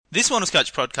This Wellness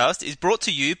Couch podcast is brought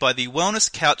to you by the Wellness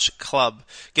Couch Club.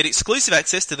 Get exclusive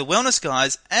access to the Wellness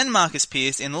Guys and Marcus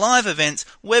Pearce in live events,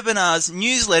 webinars,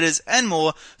 newsletters, and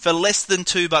more for less than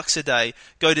 $2 a day.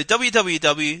 Go to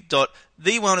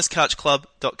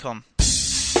www.thewellnesscouchclub.com.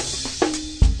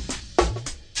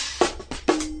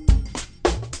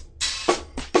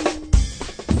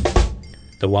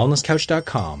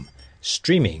 TheWellnessCouch.com,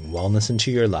 streaming wellness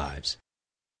into your lives.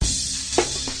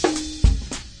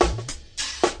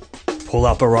 Pull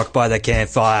up a rock by the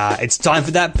campfire. It's time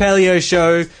for That Paleo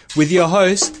Show with your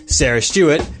hosts, Sarah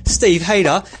Stewart, Steve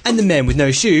Hayter, and the man with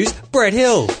no shoes, Brett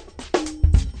Hill.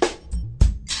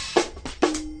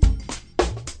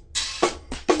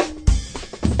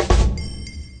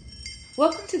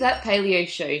 Welcome to That Paleo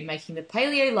Show, making the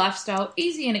paleo lifestyle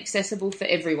easy and accessible for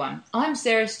everyone. I'm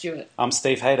Sarah Stewart. I'm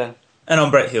Steve Hayter. And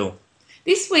I'm Brett Hill.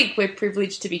 This week we're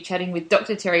privileged to be chatting with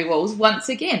Dr. Terry Walls once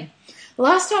again.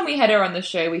 Last time we had her on the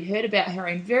show, we heard about her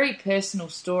own very personal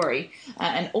story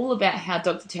and all about how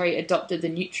Dr. Terry adopted the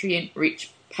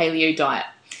nutrient-rich paleo diet.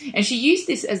 And she used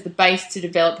this as the base to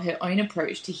develop her own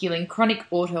approach to healing chronic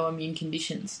autoimmune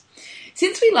conditions.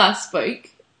 Since we last spoke,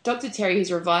 Dr. Terry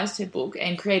has revised her book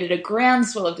and created a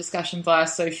groundswell of discussion via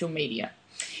social media.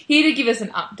 Here to give us an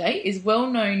update is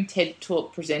well-known TED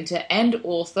Talk presenter and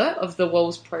author of The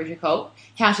Walls Protocol,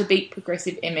 How to Beat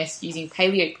Progressive MS Using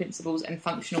Paleo Principles and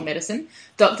Functional Medicine,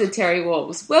 Dr. Terry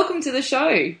Walls. Welcome to the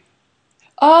show.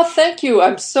 Thank you.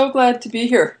 I'm so glad to be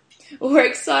here. Well, we're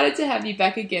excited to have you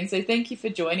back again, so thank you for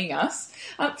joining us.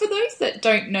 For those that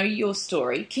don't know your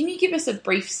story, can you give us a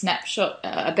brief snapshot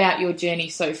about your journey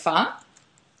so far?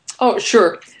 Oh,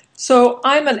 sure. So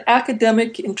I'm an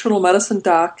academic internal medicine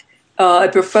doc, a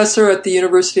professor at the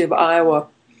University of Iowa.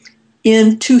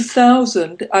 In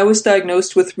 2000, I was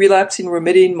diagnosed with relapsing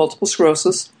remitting multiple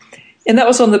sclerosis, and that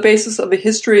was on the basis of a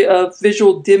history of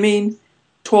visual dimming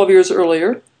 12 years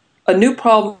earlier, a new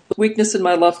problem with weakness in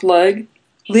my left leg,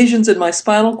 lesions in my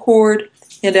spinal cord,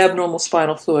 and abnormal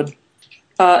spinal fluid.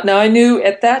 Now, I knew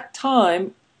at that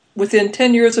time, within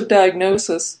 10 years of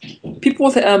diagnosis, people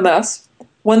with MS,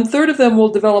 1/3 of them will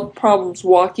develop problems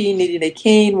walking, needing a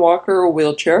cane, walker, or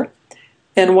wheelchair,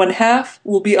 and 1/2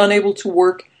 will be unable to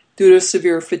work due to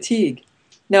severe fatigue.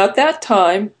 Now, at that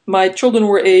time, my children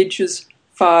were ages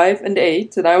 5 and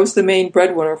 8, and I was the main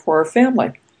breadwinner for our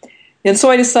family. And so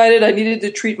I decided I needed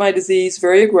to treat my disease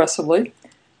very aggressively.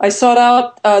 I sought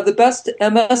out the best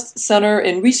MS center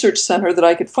and research center that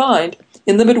I could find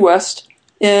in the Midwest,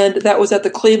 and that was at the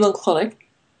Cleveland Clinic.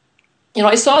 You know,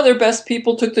 I saw their best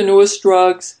people, took the newest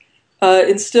drugs,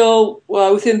 and still,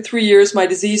 within 3 years, my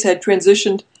disease had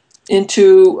transitioned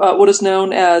into what is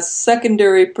known as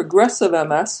secondary progressive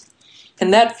MS.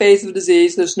 In that phase of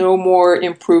disease, there's no more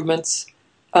improvements,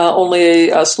 only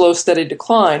a slow, steady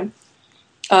decline.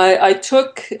 I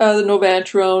took the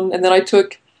Novantrone, and then I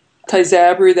took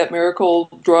Tysabri, that miracle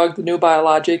drug, the new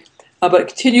biologic, but it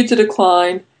continued to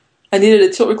decline. I needed a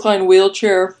tilt-recline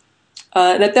wheelchair.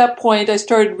 And at that point, I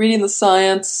started reading the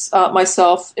science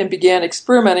myself and began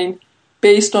experimenting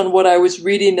based on what I was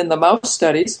reading in the mouse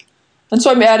studies. And so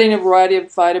I'm adding a variety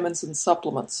of vitamins and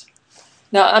supplements.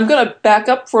 Now, I'm going to back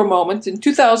up for a moment. In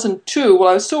 2002, while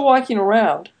I was still walking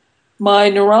around, my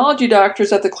neurology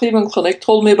doctors at the Cleveland Clinic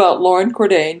told me about Loren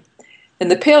Cordain and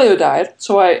the paleo diet.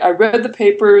 So I read the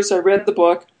papers, I read the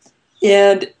book,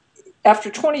 and after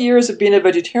 20 years of being a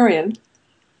vegetarian,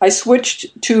 I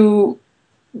switched to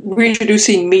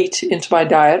reintroducing meat into my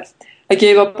diet. I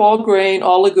gave up all grain,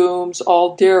 all legumes,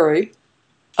 all dairy,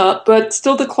 but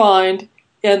still declined,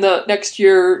 and the next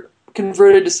year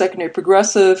converted to secondary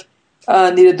progressive,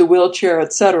 needed the wheelchair,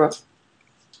 etc.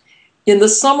 In the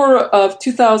summer of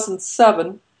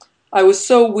 2007, I was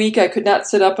so weak I could not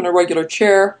sit up in a regular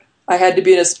chair. I had to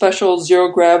be in a special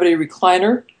zero-gravity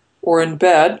recliner or in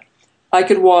bed. I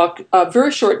could walk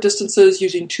very short distances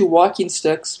using 2 walking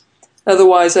sticks.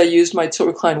 Otherwise, I used my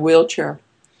tilt-recline wheelchair.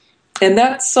 And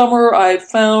that summer, I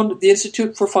found the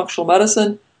Institute for Functional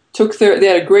Medicine. They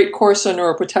had a great course on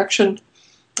neuroprotection.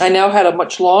 I now had a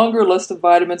much longer list of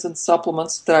vitamins and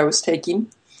supplements that I was taking.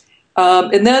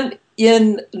 And then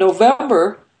in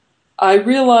November, I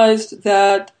realized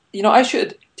that, I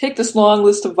should take this long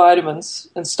list of vitamins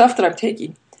and stuff that I'm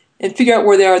taking and figure out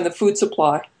where they are in the food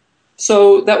supply.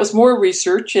 So that was more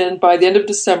research, and by the end of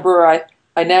December, I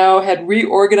now had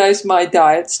reorganized my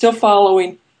diet, still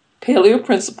following paleo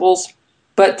principles,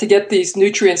 but to get these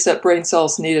nutrients that brain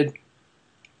cells needed.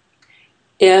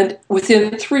 And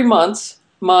within 3 months,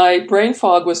 my brain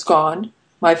fog was gone,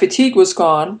 my fatigue was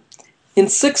gone. In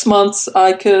 6 months,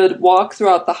 I could walk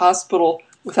throughout the hospital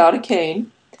without a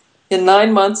cane. In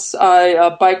 9 months, I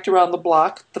biked around the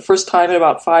block, the first time in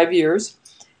about 5 years.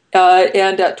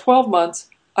 And at 12 months,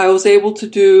 I was able to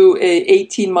do a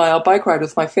 18-mile bike ride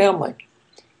with my family.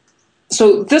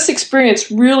 So this experience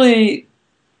really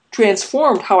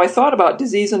transformed how I thought about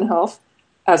disease and health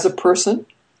as a person.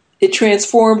 It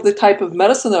transformed the type of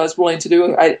medicine that I was willing to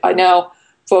do. I now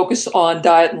focus on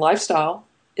diet and lifestyle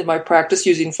in my practice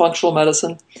using functional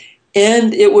medicine.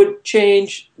 And it would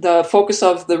change the focus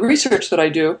of the research that I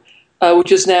do,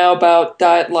 which is now about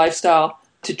diet and lifestyle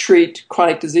to treat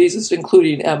chronic diseases,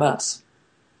 including MS.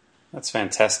 That's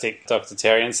fantastic, Dr.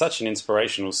 Terry, and such an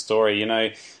inspirational story. You know,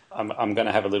 I'm going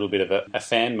to have a little bit of a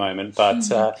fan moment,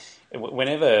 but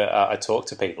whenever I talk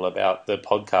to people about the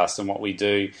podcast and what we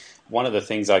do, one of the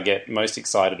things I get most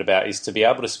excited about is to be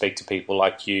able to speak to people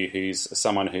like you, who's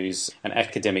someone who's an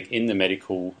academic in the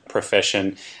medical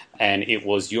profession, and it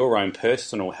was your own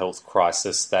personal health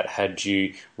crisis that had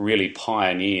you really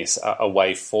pioneer a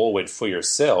way forward for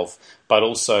yourself, but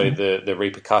also the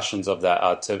repercussions of that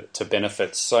are to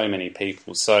benefit so many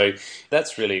people. So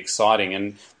that's really exciting.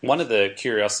 And one of the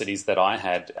curiosities that I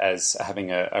had as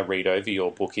having a read over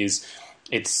your book is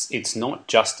it's not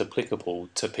just applicable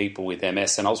to people with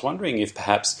MS. And I was wondering if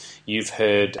perhaps you've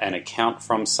heard an account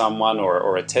from someone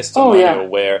or a testimonial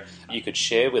where you could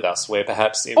share with us where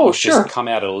perhaps it was just come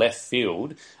out of left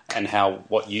field and how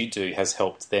what you do has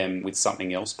helped them with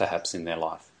something else perhaps in their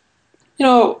life. You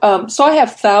know, so I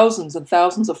have thousands and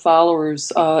thousands of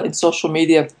followers in social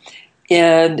media,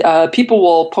 and people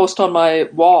will post on my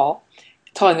wall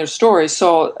telling their stories.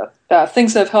 So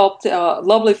things that have helped,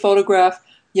 lovely photograph,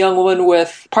 young woman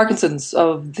with Parkinson's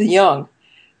of the young.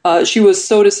 She was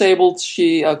so disabled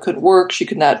she couldn't work, she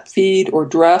could not feed or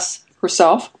dress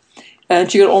herself,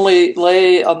 and she could only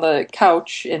lay on the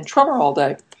couch and tremor all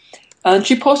day. And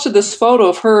she posted this photo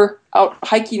of her out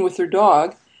hiking with her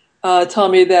dog,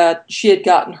 telling me that she had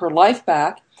gotten her life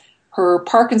back. Her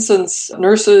Parkinson's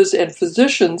nurses and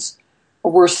physicians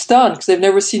were stunned because they've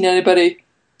never seen anybody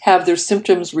have their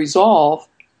symptoms resolve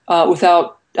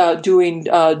without doing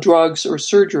drugs or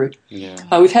surgery.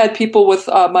 Yeah. We've had people with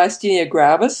myasthenia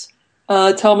gravis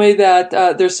tell me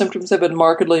that their symptoms have been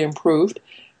markedly improved.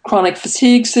 Chronic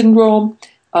fatigue syndrome,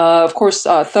 of course,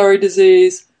 thyroid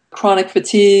disease, chronic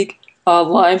fatigue,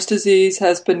 Lyme's disease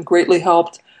has been greatly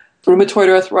helped. Rheumatoid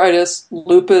arthritis,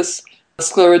 lupus,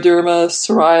 scleroderma,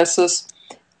 psoriasis,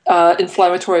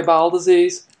 inflammatory bowel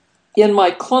disease. In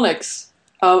my clinics,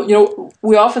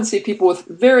 we often see people with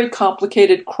very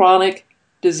complicated chronic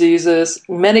diseases,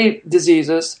 many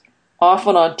diseases,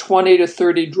 often on 20 to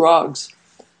 30 drugs.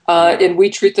 And we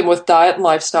treat them with diet and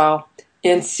lifestyle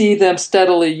and see them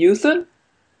steadily youthen,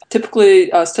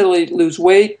 typically steadily lose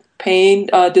weight, pain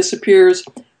disappears,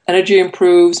 energy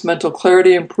improves, mental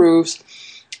clarity improves.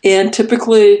 And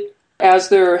typically, as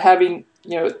they're having,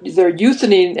 they're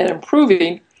youthening and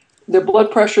improving, their blood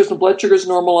pressures and blood sugars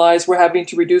normalize. We're having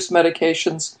to reduce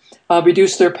medications,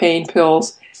 reduce their pain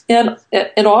pills. And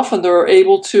often they're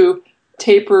able to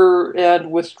taper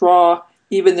and withdraw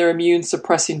even their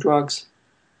immune-suppressing drugs.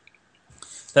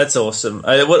 That's awesome.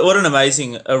 What an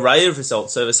amazing array of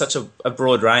results over such a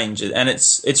broad range. And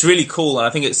it's really cool. And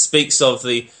I think it speaks of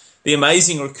the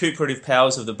amazing recuperative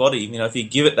powers of the body, if you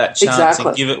give it that chance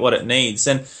and give it what it needs.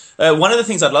 And one of the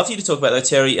things I'd love you to talk about, though,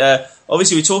 Terry,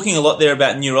 obviously we're talking a lot there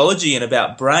about neurology and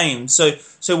about brain. So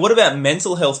what about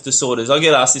mental health disorders? I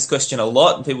get asked this question a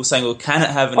lot, and people saying, well, can it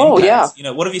have an impact?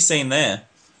 Yeah. What have you seen there?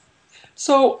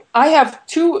 So I have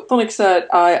two clinics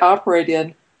that I operate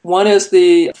in. One is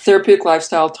the therapeutic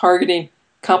lifestyle targeting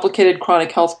complicated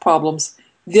chronic health problems.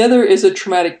 The other is a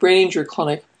traumatic brain injury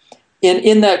clinic. And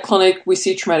in that clinic, we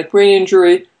see traumatic brain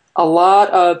injury, a lot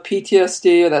of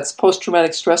PTSD, that's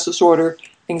post-traumatic stress disorder,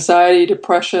 anxiety,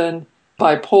 depression,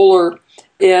 bipolar,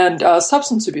 and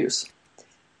substance abuse.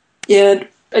 And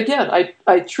again,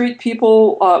 I treat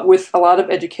people with a lot of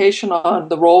education on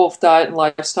the role of diet and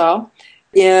lifestyle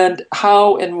and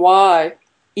how and why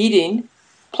eating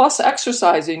plus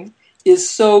exercising is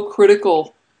so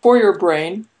critical for your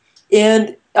brain.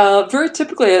 And very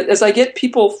typically, as I get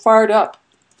people fired up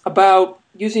about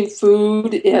using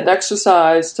food and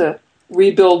exercise to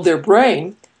rebuild their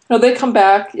brain, they come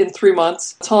back in 3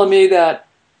 months telling me that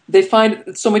they find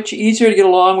it so much easier to get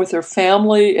along with their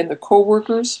family and their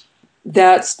coworkers,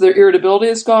 that their irritability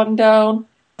has gone down,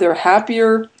 they're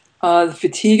happier, the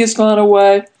fatigue has gone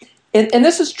away. And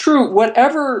this is true,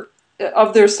 whatever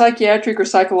of their psychiatric or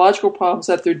psychological problems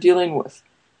that they're dealing with,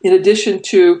 in addition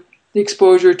to the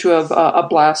exposure to a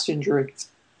blast injury.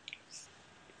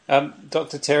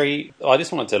 Dr. Terry, I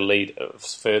just wanted to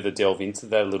further delve into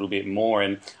that a little bit more.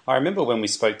 And I remember when we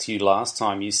spoke to you last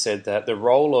time, you said that the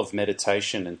role of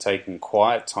meditation and taking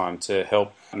quiet time to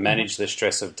help manage the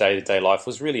stress of day-to-day life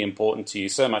was really important to you,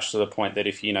 so much to the point that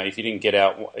if you didn't get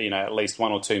out at least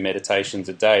 1 or 2 meditations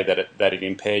a day, that it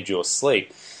impaired your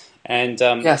sleep. And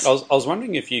Yes. I was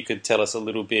wondering if you could tell us a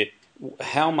little bit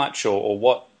how much or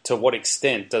what to what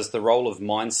extent does the role of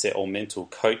mindset or mental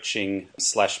coaching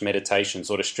 / meditation,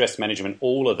 sort of stress management,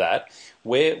 all of that,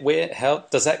 how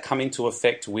does that come into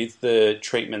effect with the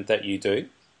treatment that you do?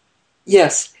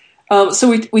 Yes. So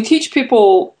we teach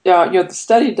people the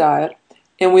study diet,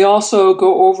 and we also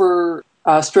go over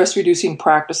stress-reducing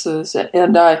practices,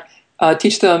 and I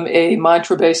teach them a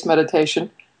mantra-based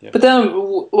meditation. Yep. But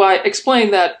then I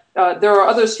explain that there are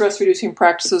other stress-reducing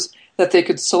practices that they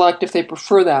could select if they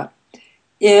prefer that.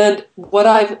 And what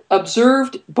I've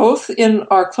observed both in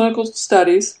our clinical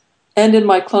studies and in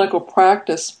my clinical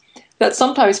practice, that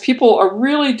sometimes people are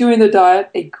really doing the diet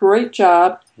a great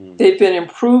job. They've been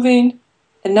improving,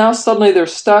 and now suddenly they're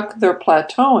stuck, they're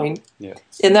plateauing. Yeah.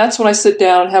 And that's when I sit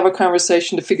down and have a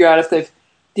conversation to figure out if they've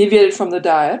deviated from the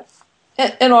diet.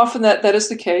 And often that is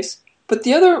the case. But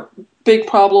the other big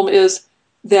problem is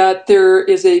that there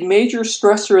is a major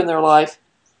stressor in their life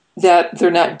that they're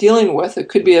not dealing with. It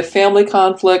could be a family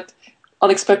conflict,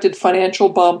 unexpected financial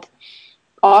bump.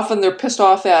 Often they're pissed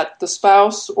off at the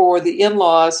spouse or the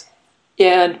in-laws,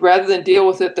 and rather than deal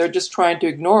with it, they're just trying to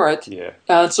ignore it. Yeah.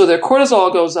 And so their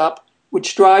cortisol goes up,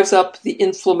 which drives up the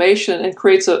inflammation and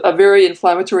creates a very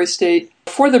inflammatory state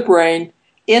for the brain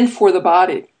and for the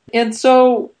body. And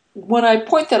so when I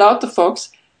point that out to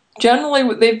folks,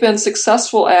 generally they've been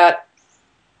successful at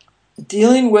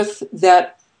dealing with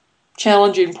that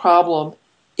challenging problem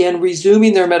and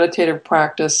resuming their meditative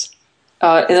practice,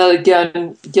 and then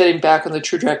again getting back on the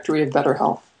trajectory of better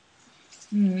health.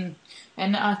 Mm-hmm.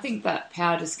 And I think that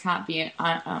power just can't be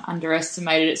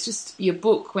underestimated. It's just your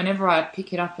book, whenever I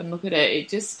pick it up and look at it, it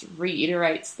just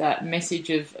reiterates that message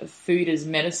of food as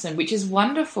medicine, which is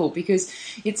wonderful because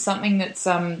it's something that's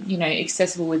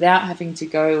accessible without having to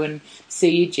go and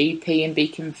see a GP and be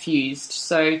confused.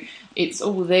 So it's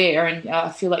all there, and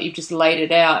I feel like you've just laid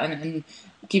it out and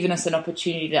given us an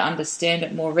opportunity to understand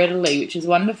it more readily, which is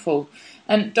wonderful.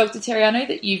 And Dr. Terry, I know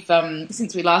that you've,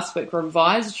 since we last spoke,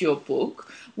 revised your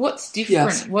book. What's different?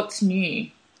 Yes. What's new?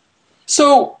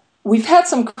 So we've had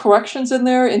some corrections in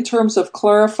there in terms of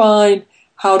clarifying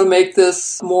how to make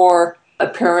this more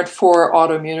apparent for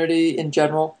autoimmunity in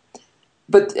general.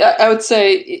 But I would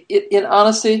say, in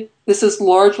honesty, this is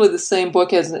largely the same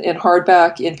book as in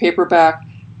hardback, in paperback,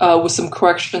 with some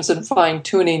corrections and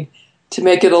fine-tuning to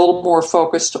make it a little more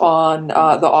focused on the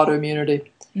autoimmunity.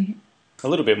 Mm-hmm. A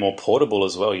little bit more portable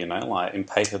as well, like in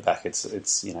paperback, it's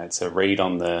a read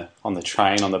on the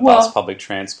train, on the bus, public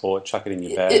transport, chuck it in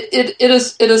your bag. It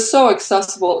is so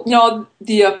accessible. The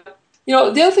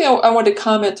other thing I wanted to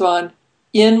comment on,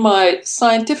 in my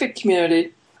scientific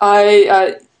community,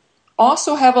 I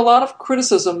also have a lot of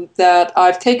criticism that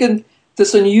I've taken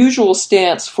this unusual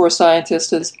stance for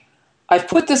scientists is I've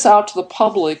put this out to the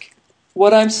public,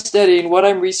 what I'm studying, what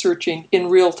I'm researching in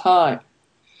real time.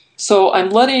 So I'm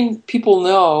letting people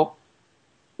know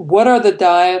what are the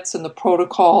diets and the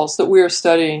protocols that we are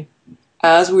studying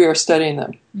as we are studying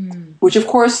them, which of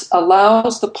course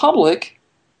allows the public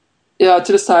to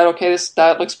decide, okay, this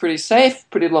diet looks pretty safe,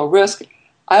 pretty low risk.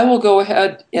 I will go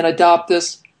ahead and adopt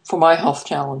this for my health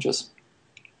challenges.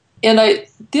 And I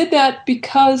did that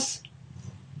because,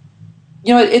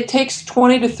 it takes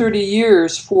 20 to 30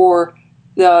 years for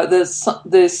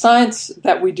the science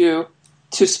that we do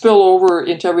to spill over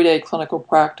into everyday clinical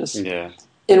practice. Yeah.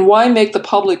 And why make the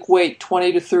public wait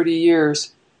 20 to 30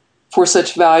 years for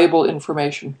such valuable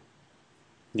information?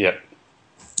 Yep.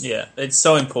 Yeah, it's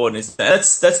so important.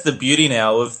 That's the beauty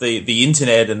now of the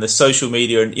internet and the social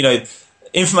media, and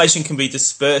information can be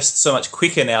dispersed so much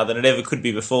quicker now than it ever could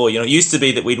be before. It used to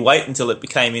be that we'd wait until it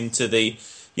became into the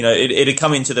it had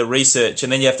come into the research,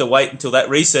 and then you have to wait until that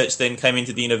research then came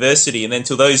into the university, and then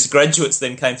till those graduates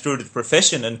then came through to the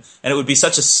profession, and it would be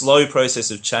such a slow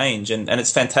process of change, and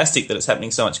it's fantastic that it's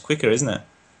happening so much quicker, isn't it?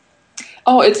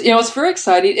 Oh, it's very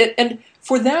exciting, and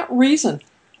for that reason,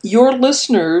 your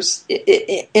listeners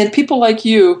and people like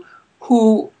you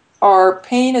who are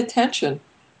paying attention,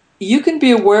 you can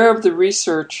be aware of the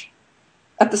research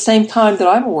at the same time that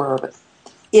I'm aware of it,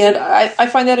 and I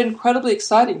find that incredibly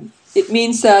exciting. It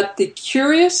means that the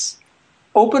curious,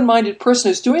 open-minded person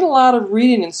who's doing a lot of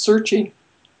reading and searching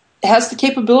has the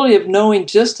capability of knowing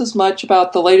just as much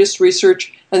about the latest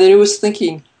research and the newest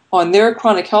thinking on their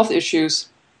chronic health issues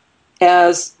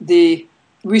as the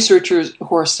researchers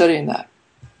who are studying that.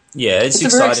 Yeah, it's a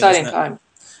very exciting time.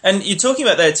 And you're talking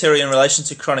about that, Terry, in relation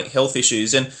to chronic health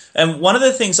issues. And one of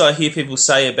the things I hear people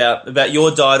say about your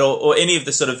diet or any of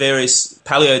the sort of various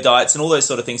paleo diets and all those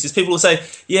sort of things is people will say,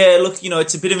 yeah, look,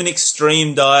 it's a bit of an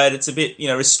extreme diet. It's a bit,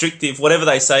 restrictive, whatever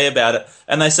they say about it.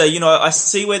 And they say, I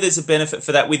see where there's a benefit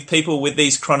for that with people with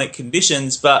these chronic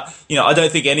conditions, but, I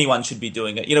don't think anyone should be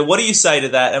doing it. What do you say to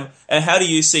that? And how do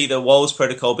you see the Wahls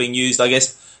protocol being used, I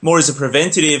guess, more as a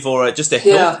preventative or just a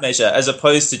health measure as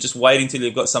opposed to just waiting till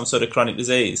you've got some sort of chronic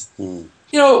disease?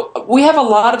 We have a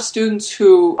lot of students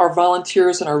who are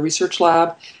volunteers in our research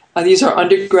lab. These are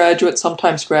undergraduate,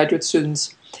 sometimes graduate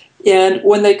students. And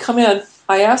when they come in,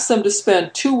 I ask them to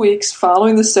spend 2 weeks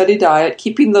following the study diet,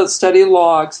 keeping the study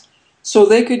logs, so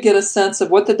they could get a sense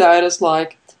of what the diet is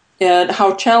like and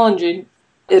how challenging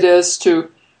it is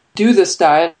to do this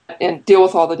diet and deal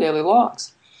with all the daily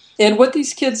logs. And what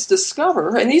these kids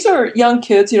discover, and these are young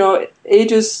kids,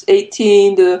 ages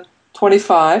 18 to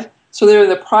 25, so they're in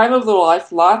the prime of their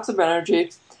life, lots of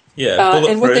energy. Yeah,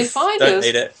 and what they find don't is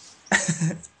need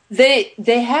it.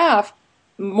 they have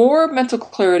more mental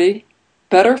clarity,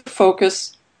 better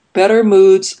focus, better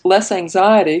moods, less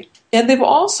anxiety, and they've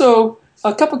also,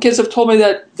 a couple kids have told me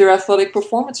that their athletic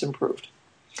performance improved.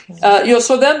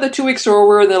 So then the 2 weeks are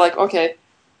over, and they're like, okay,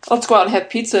 let's go out and have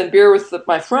pizza and beer with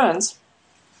my friends.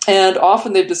 And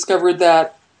often they've discovered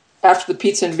that after the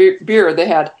pizza and beer, they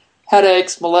had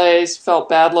headaches, malaise, felt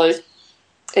badly,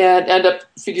 and end up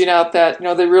figuring out that,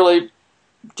 they really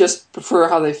just prefer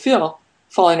how they feel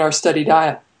following our study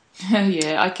diet.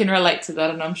 Yeah, I can relate to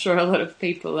that, and I'm sure a lot of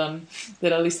people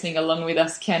that are listening along with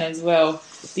us can as well.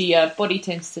 The body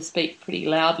tends to speak pretty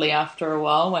loudly after a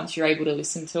while once you're able to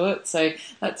listen to it, so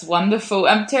that's wonderful.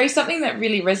 Terry, something that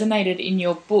really resonated in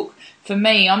your book, for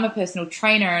me, I'm a personal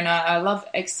trainer and I love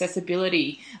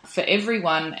accessibility for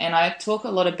everyone, and I talk a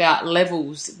lot about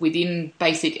levels within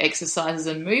basic exercises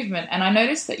and movement, and I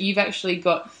noticed that you've actually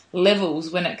got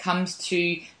levels when it comes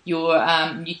to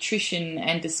your nutrition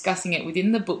and discussing it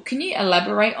within the book. Can you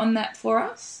elaborate on that for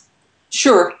us?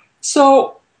 Sure.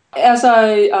 So as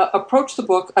I approached the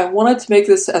book, I wanted to make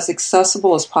this as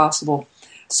accessible as possible.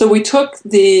 So we took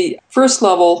the first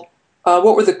level,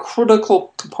 what were the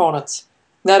critical components?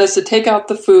 That is to take out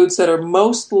the foods that are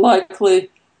most likely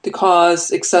to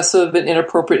cause excessive and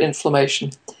inappropriate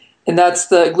inflammation. And that's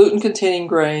the gluten-containing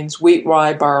grains, wheat,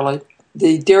 rye, barley,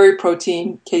 the dairy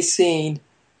protein, casein,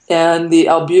 and the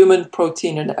albumin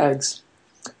protein in eggs.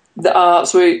 So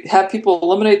we have people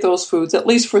eliminate those foods at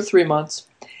least for 3 months,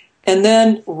 and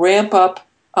then ramp up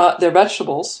their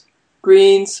vegetables,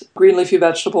 greens, green leafy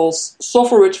vegetables,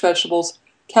 sulfur-rich vegetables,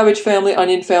 cabbage family,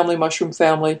 onion family, mushroom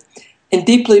family, and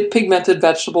deeply pigmented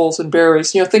vegetables and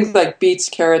berries, things like beets,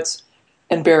 carrots,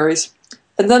 and berries.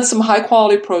 And then some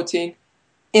high-quality protein.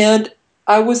 And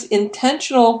I was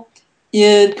intentional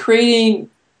in creating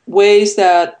ways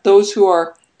that those who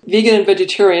are vegan and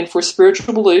vegetarian for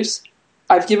spiritual beliefs,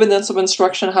 I've given them some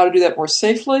instruction on how to do that more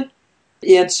safely.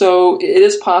 And so it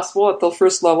is possible at the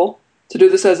first level to do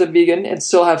this as a vegan and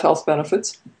still have health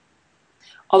benefits.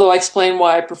 Although I explain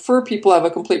why I prefer people have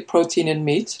a complete protein in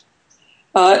meat.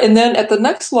 And then at the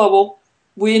next level,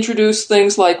 we introduce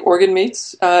things like organ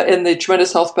meats and the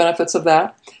tremendous health benefits of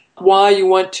that. Why you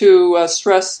want to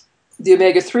stress the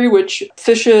omega-3, which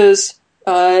fishes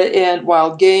and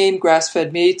wild game,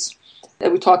 grass-fed meats.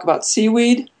 And we talk about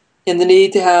seaweed and the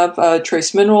need to have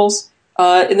trace minerals.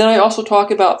 And then I also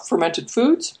talk about fermented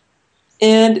foods.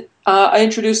 And I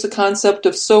introduce the concept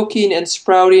of soaking and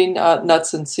sprouting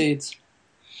nuts and seeds.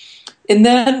 And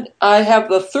then I have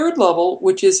the third level,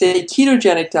 which is a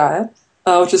ketogenic diet,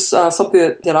 which is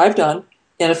something that I've done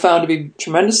and have found to be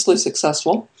tremendously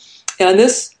successful. And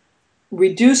this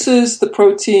reduces the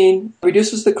protein,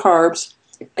 reduces the carbs,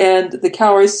 and the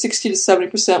calories, 60 to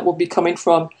 70% will be coming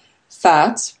from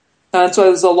fats. And so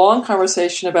there's a long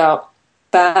conversation about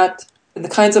fat and the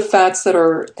kinds of fats that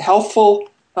are healthful,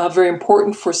 very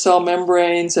important for cell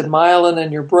membranes and myelin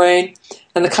in your brain,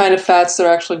 and the kind of fats that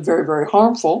are actually very, very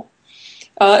harmful.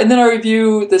 And then I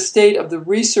review the state of the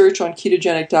research on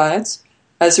ketogenic diets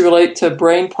as they relate to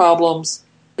brain problems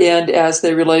and as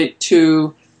they relate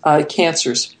to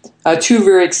cancers. Two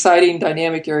very exciting,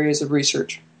 dynamic areas of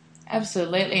research.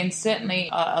 Absolutely, and certainly,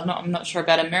 I'm not sure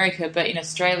about America, but in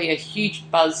Australia, a huge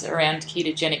buzz around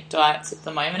ketogenic diets at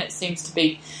the moment. It seems to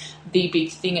be the big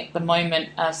thing at the moment,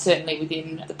 certainly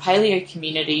within the paleo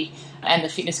community and the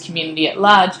fitness community at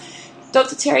large.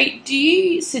 Dr. Terry, do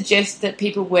you suggest that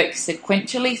people work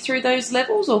sequentially through those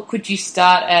levels, or could you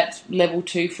start at level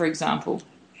 2, for example?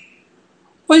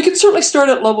 Well, you can certainly start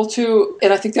at level 2,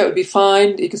 and I think that would be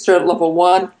fine. You can start at level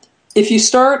 1. If you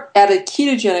start at a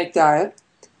ketogenic diet,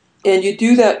 and you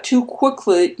do that too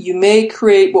quickly, you may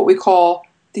create what we call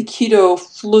the keto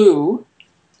flu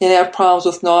and have problems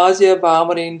with nausea,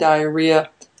 vomiting, diarrhea,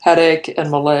 headache, and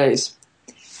malaise.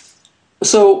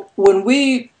 So when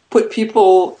we put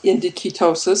people into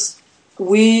ketosis,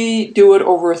 we do it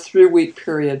over a 3-week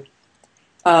period.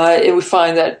 And we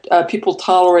find that people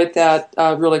tolerate that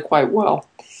really quite well.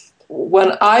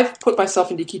 When I've put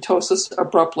myself into ketosis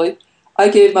abruptly, I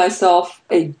gave myself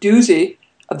a doozy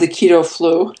of the keto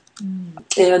flu.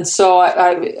 And so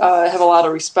I have a lot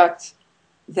of respect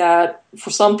that for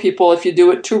some people, if you do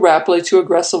it too rapidly, too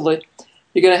aggressively,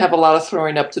 you're going to have a lot of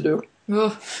throwing up to do.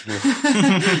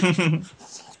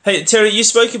 Hey, Terry, you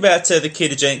spoke about the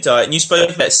ketogenic diet, and you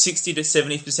spoke about 60 to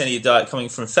 70% of your diet coming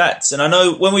from fats. And I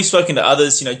know when we've spoken to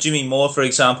others, Jimmy Moore, for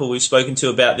example, we've spoken to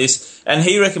about this, and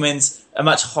he recommends a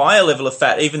much higher level of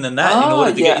fat even than that in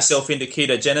order to get yourself into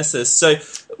ketogenesis. So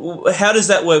how does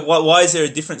that work? Why is there a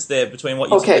difference there between what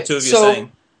the two of you are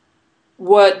saying?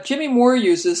 What Jimmy Moore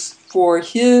uses for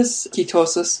his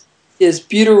ketosis is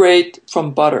butyrate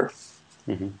from butter.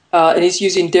 Mm-hmm. And he's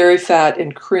using dairy fat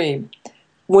and cream.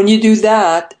 When you do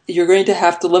that, you're going to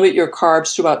have to limit your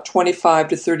carbs to about 25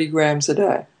 to 30 grams a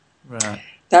day. Right.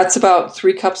 That's about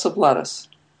 3 cups of lettuce.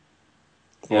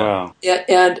 Wow.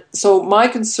 And so my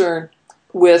concern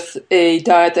with a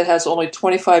diet that has only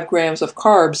 25 grams of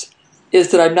carbs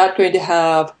is that I'm not going to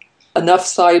have enough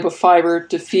soluble fiber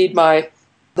to feed the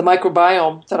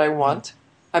microbiome that I want.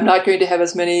 I'm not going to have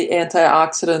as many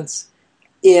antioxidants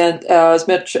and as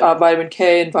much vitamin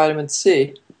K and vitamin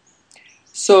C.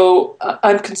 So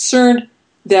I'm concerned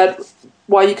that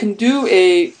while you can do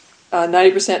a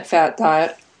 90% fat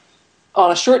diet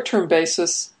on a short-term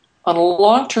basis, on a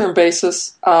long-term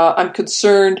basis, I'm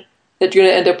concerned that you're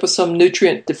going to end up with some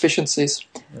nutrient deficiencies.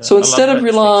 Yeah, so instead of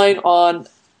relying on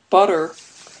butter,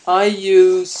 I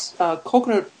use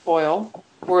coconut oil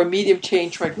or a medium-chain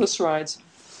triglycerides,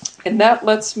 and that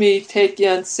lets me take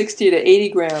in 60 to 80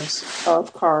 grams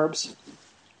of carbs.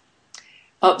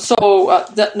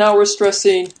 Now we're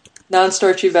stressing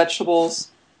non-starchy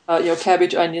vegetables,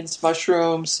 cabbage, onions,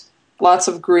 mushrooms, lots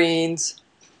of greens.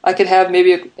 I could have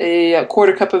maybe a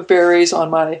quarter cup of berries on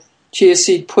my chia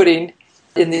seed pudding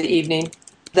in the evening.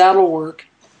 That'll work.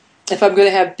 If I'm going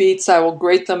to have beets, I will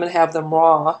grate them and have them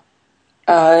raw.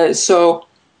 So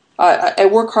I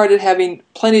work hard at having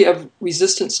plenty of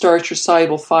resistant starch or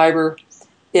soluble fiber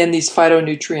in these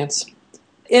phytonutrients.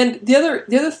 And the other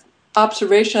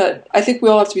observation I think we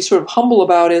all have to be sort of humble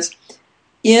about is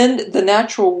in the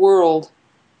natural world,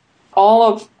 all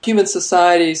of human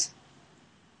societies,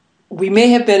 we may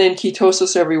have been in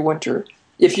ketosis every winter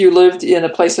if you lived in a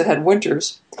place that had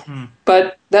winters.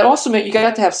 But that also meant you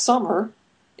got to have summer.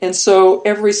 And so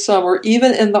every summer,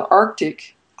 even in the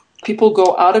Arctic, people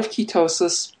go out of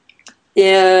ketosis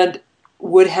and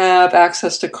would have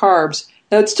access to carbs.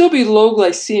 Now, it'd still be low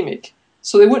glycemic,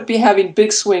 so they wouldn't be having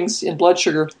big swings in blood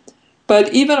sugar.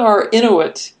 But even our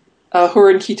Inuit, who are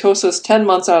in ketosis 10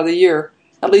 months out of the year,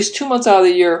 at least 2 months out of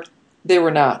the year, they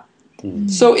were not. Mm-hmm.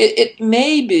 So it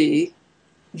may be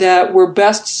that we're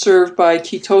best served by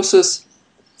ketosis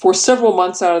for several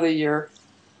months out of the year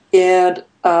and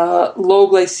low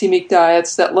glycemic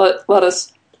diets that let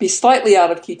us be slightly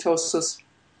out of ketosis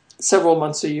several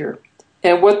months a year.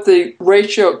 And what the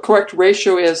correct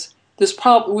ratio is,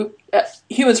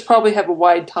 humans probably have a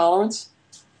wide tolerance.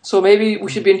 So maybe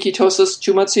we should be in ketosis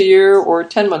 2 months a year or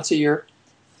 10 months a year.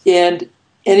 And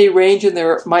any range in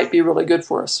there might be really good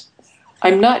for us.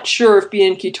 I'm not sure if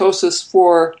being in ketosis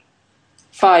for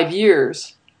 5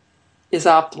 years is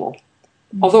optimal.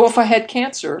 Mm-hmm. Although if I had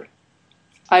cancer,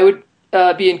 I would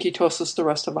be in ketosis the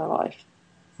rest of my life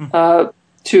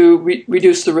to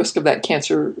reduce the risk of that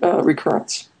cancer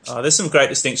recurrence. There's some great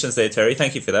distinctions there, Terry.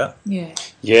 Thank you for that.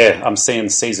 Yeah, I'm seeing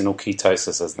seasonal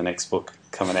ketosis as the next book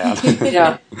coming out.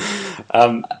 Yeah.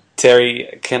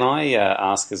 Terry, can I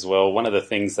ask as well, one of the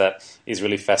things that is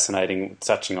really fascinating,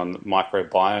 touching on the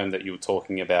microbiome that you were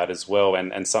talking about as well,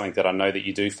 and something that I know that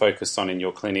you do focus on in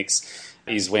your clinics,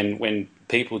 is when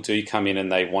people do come in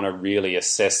and they want to really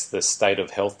assess the state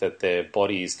of health that their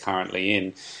body is currently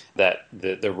in, that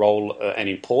the role and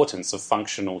importance of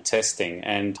functional testing.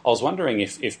 And I was wondering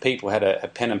if people had a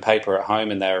pen and paper at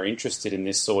home and they were interested in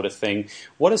this sort of thing,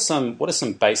 what are some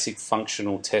basic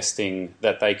functional testing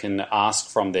that they can ask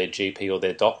from their GP or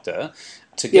their doctor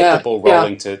to get the ball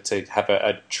rolling to have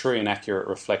a true and accurate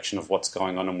reflection of what's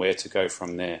going on and where to go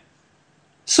from there?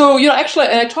 So, actually,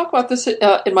 and I talk about this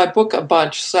in my book a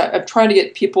bunch. So I'm trying to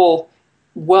get people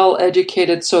well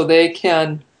educated so they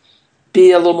can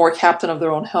be a little more captain of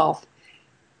their own health.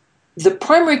 The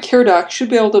primary care doc should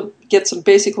be able to get some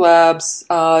basic labs,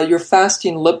 your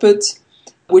fasting lipids,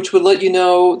 which would let you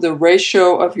know the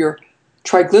ratio of your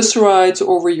triglycerides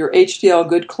over your HDL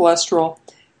good cholesterol.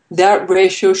 That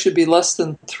ratio should be less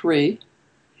than 3.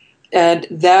 And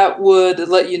that would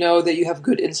let you know that you have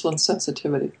good insulin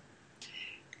sensitivity.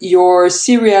 Your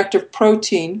C-reactive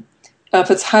protein, if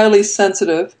it's highly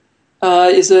sensitive,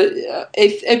 is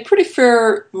a pretty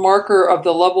fair marker of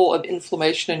the level of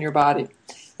inflammation in your body.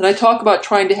 And I talk about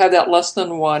trying to have that less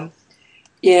than 1.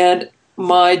 And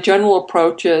my general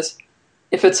approach is,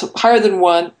 if it's higher than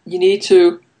 1, you need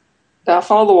to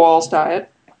follow the Wahls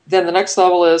diet. Then the next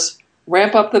level is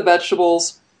ramp up the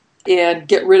vegetables and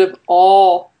get rid of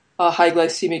all high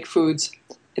glycemic foods.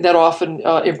 And that often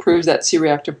improves that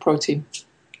C-reactive protein.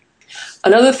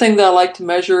 Another thing that I like to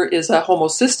measure is a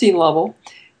homocysteine level.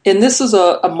 And this is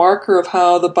a marker of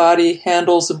how the body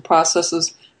handles and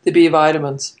processes the B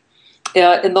vitamins.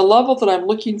 And the level that I'm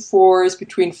looking for is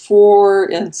between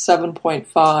 4 and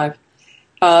 7.5.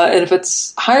 And if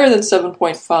it's higher than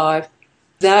 7.5,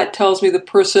 that tells me the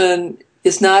person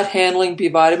is not handling B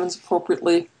vitamins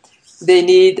appropriately. They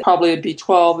need probably a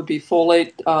B12, a B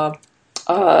folate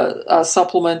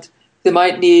supplement. They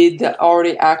might need the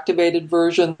already activated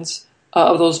versions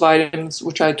of those vitamins,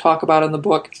 which I talk about in the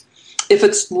book. If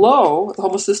it's low, the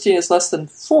homocysteine is less than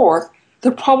 4,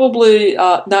 they're probably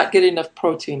not getting enough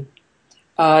protein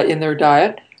in their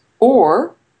diet,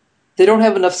 or they don't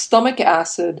have enough stomach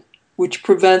acid, which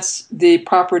prevents the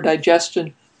proper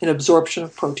digestion and absorption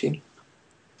of protein.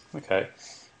 Okay.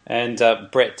 And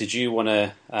Brett, did you want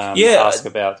to ask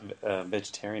about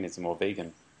vegetarianism or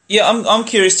vegan? Yeah, I'm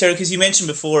curious, Terry, because you mentioned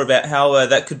before about how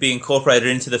that could be incorporated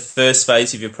into the first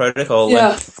phase of your protocol.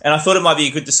 Yeah. And I thought it might be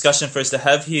a good discussion for us to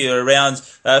have here around,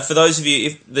 for those of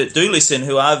you that do listen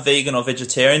who are vegan or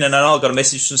vegetarian, and I know I got a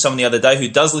message from someone the other day who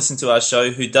does listen to our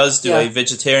show, who does do a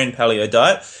vegetarian paleo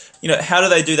diet. You know, how do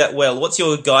they do that well? What's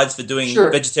your guides for doing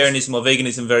vegetarianism or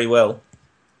veganism very well?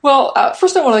 Well,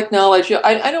 first I want to acknowledge,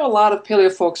 I know a lot of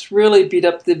paleo folks really beat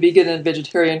up the vegan and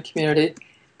vegetarian community.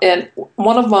 And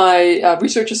one of my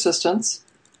research assistants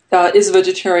is a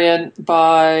vegetarian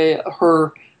by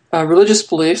her religious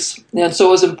beliefs. And so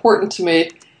it was important to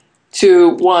me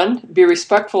to, 1, be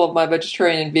respectful of my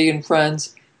vegetarian and vegan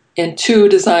friends, and 2,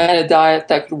 design a diet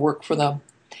that could work for them.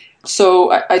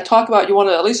 So I talk about you want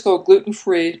to at least go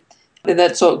gluten-free, and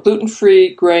that's so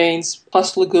gluten-free grains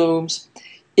plus legumes.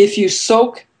 If you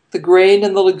soak the grain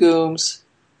and the legumes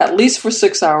at least for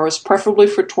 6 hours, preferably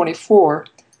for 24,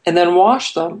 and then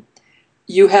wash them,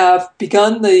 you have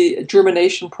begun the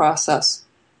germination process,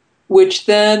 which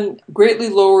then greatly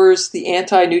lowers the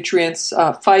anti-nutrients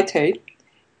phytate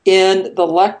and the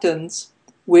lectins,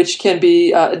 which can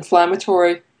be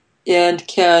inflammatory and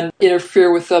can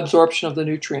interfere with the absorption of the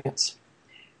nutrients.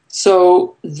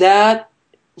 So that,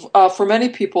 for many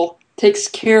people, takes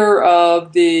care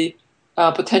of the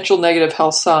potential negative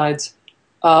health sides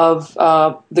of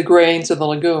the grains and the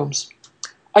legumes.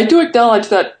 I do acknowledge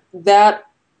that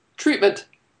treatment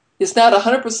is not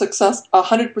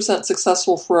 100%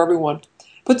 successful for everyone.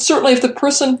 But certainly if the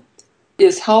person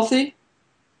is healthy,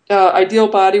 ideal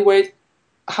body weight,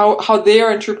 how they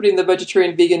are interpreting the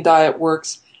vegetarian-vegan diet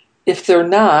works. If they're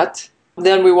not,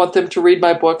 then we want them to read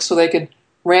my book so they can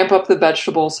ramp up the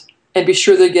vegetables and be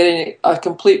sure they're getting a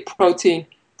complete protein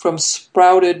from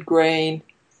sprouted grain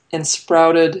and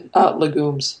sprouted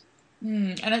legumes.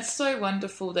 And it's so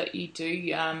wonderful that you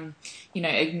do,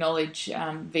 acknowledge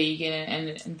vegan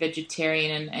and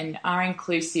vegetarian and are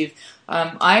inclusive.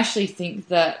 I actually think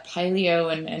that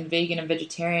paleo and vegan and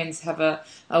vegetarians have a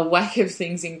whack of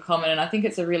things in common, and I think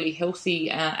it's a really healthy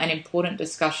and important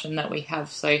discussion that we have.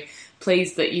 So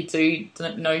pleased that you do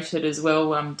note it as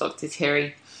well, Dr.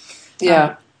 Terry.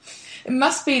 Yeah. It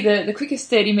must be the quickest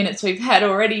 30 minutes we've had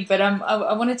already, but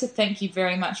I wanted to thank you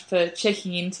very much for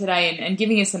checking in today and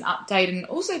giving us an update and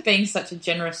also being such a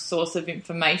generous source of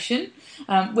information.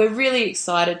 We're really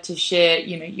excited to share,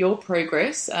 your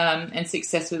progress and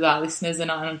success with our listeners, and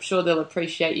I'm sure they'll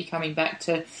appreciate you coming back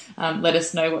to let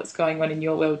us know what's going on in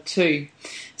your world too.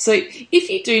 So if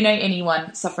you do know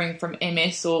anyone suffering from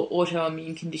MS or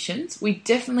autoimmune conditions, we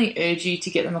definitely urge you to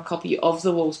get them a copy of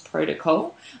the Wahls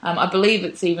Protocol. I believe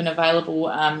it's even available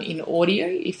in audio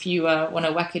if you want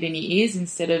to whack it in your ears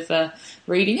instead of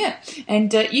reading it.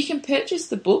 And you can purchase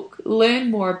the book,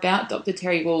 learn more about Dr.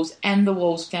 Terry Wahls and the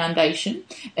Wahls Foundation,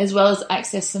 as well as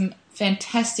access some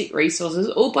fantastic resources,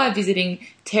 all by visiting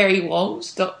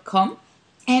terrywahls.com.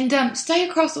 And stay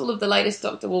across all of the latest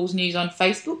Dr. Wahls news on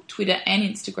Facebook, Twitter and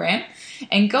Instagram.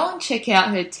 And go and check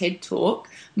out her TED Talk,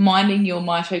 Minding Your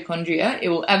Mitochondria. It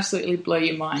will absolutely blow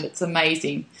your mind. It's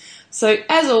amazing. So,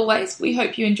 as always, we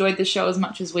hope you enjoyed the show as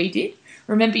much as we did.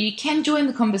 Remember, you can join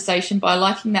the conversation by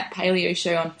liking That Paleo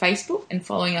Show on Facebook and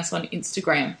following us on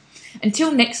Instagram.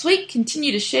 Until next week,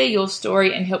 continue to share your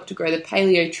story and help to grow the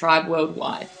paleo tribe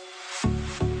worldwide.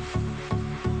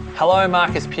 Hello,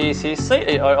 Marcus Pearce here,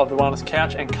 CEO of The Wellness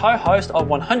Couch and co-host of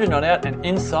 100 Not Out and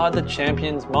Inside the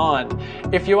Champion's Mind.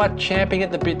 If you are champing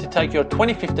at the bit to take your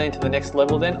 2015 to the next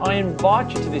level, then I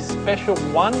invite you to this special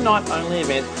one-night-only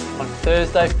event on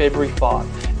Thursday, February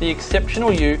 5. The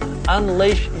Exceptional You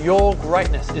Unleash Your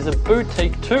Greatness is a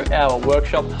boutique 2-hour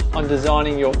workshop on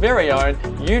designing your very own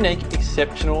unique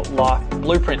exceptional life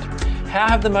blueprint. How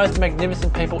have the most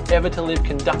magnificent people ever to live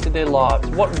conducted their lives?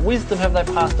 What wisdom have they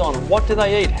passed on? What do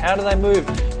they eat? How do they move?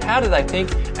 How do they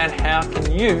think? And how can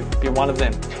you be one of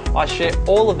them? I share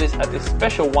all of this at this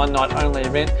special one-night-only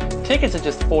event. Tickets are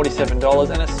just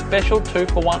 $47 and a special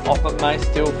 2-for-1 offer may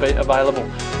still be available.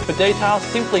 For details,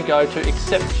 simply go to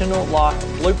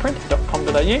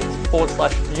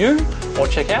exceptionallifeblueprint.com.au/you or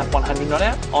check out 100 Not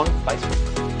Out on Facebook.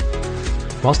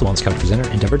 Whilst the Wellness Couch presenter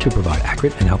endeavour to provide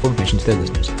accurate and helpful information to their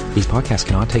listeners, these podcasts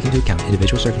cannot take into account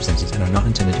individual circumstances and are not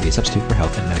intended to be a substitute for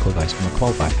health and medical advice from a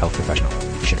qualified health professional.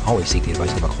 You should always seek the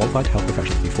advice of a qualified health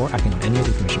professional before acting on any of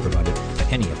the information provided by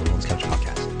any of the Wellness Couch podcasts.